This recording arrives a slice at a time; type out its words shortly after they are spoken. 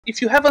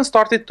If you haven't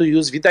started to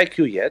use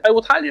vidIQ yet, I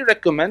would highly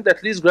recommend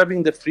at least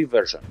grabbing the free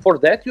version. For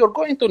that, you're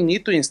going to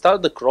need to install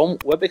the Chrome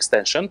web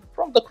extension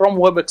from the Chrome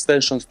web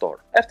extension store.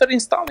 After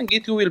installing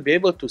it, you will be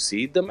able to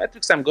see the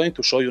metrics I'm going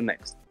to show you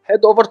next.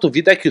 Head over to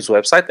vidIQ's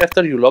website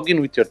after you log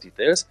in with your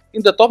details.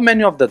 In the top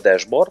menu of the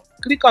dashboard,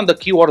 click on the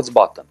Keywords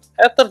button.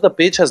 After the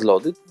page has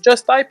loaded,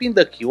 just type in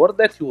the keyword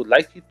that you would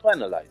like it to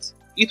analyze.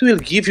 It will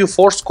give you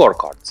 4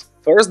 scorecards.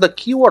 First, the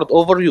keyword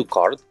overview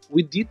card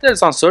with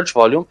details on search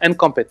volume and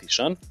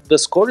competition. The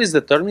score is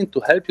determined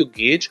to help you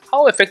gauge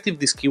how effective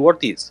this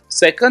keyword is.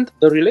 Second,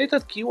 the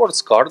related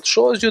keywords card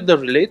shows you the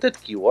related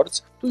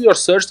keywords to your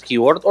searched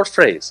keyword or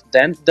phrase.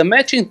 Then, the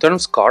matching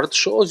terms card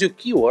shows you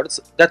keywords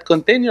that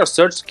contain your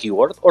searched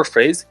keyword or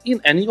phrase in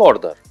any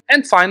order.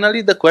 And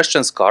finally, the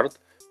questions card.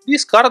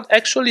 This card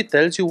actually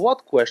tells you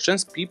what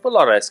questions people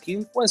are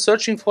asking when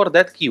searching for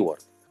that keyword.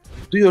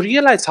 Do you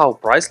realize how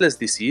priceless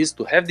this is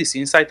to have this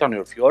insight on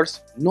your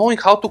viewers? Knowing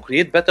how to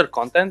create better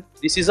content,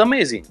 this is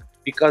amazing,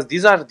 because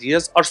these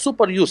ideas are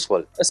super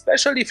useful,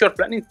 especially if you're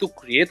planning to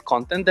create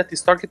content that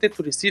is targeted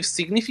to receive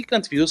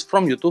significant views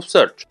from YouTube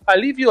search.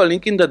 I'll leave you a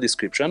link in the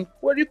description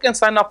where you can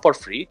sign up for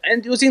free,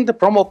 and using the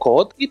promo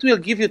code, it will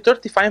give you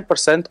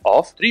 35%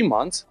 off 3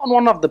 months on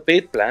one of the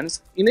paid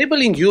plans,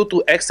 enabling you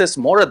to access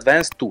more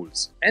advanced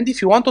tools. And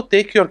if you want to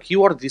take your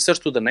keyword research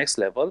to the next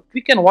level,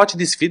 click and watch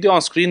this video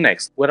on screen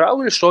next, where I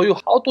will show you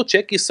how to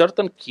check if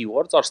certain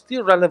keywords are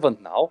still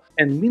relevant now.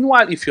 And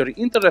meanwhile, if you're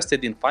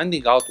interested in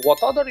finding out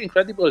what other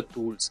incredible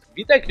tools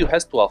vidIQ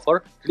has to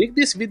offer, click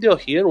this video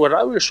here where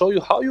I will show you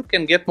how you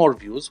can get more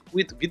views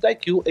with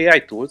vidIQ AI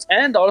tools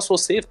and also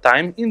save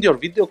time in your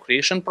video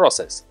creation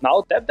process.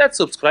 Now tap that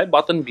subscribe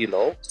button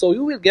below so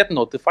you will get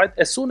notified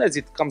as soon as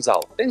it comes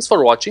out. Thanks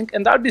for watching,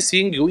 and I'll be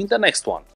seeing you in the next one.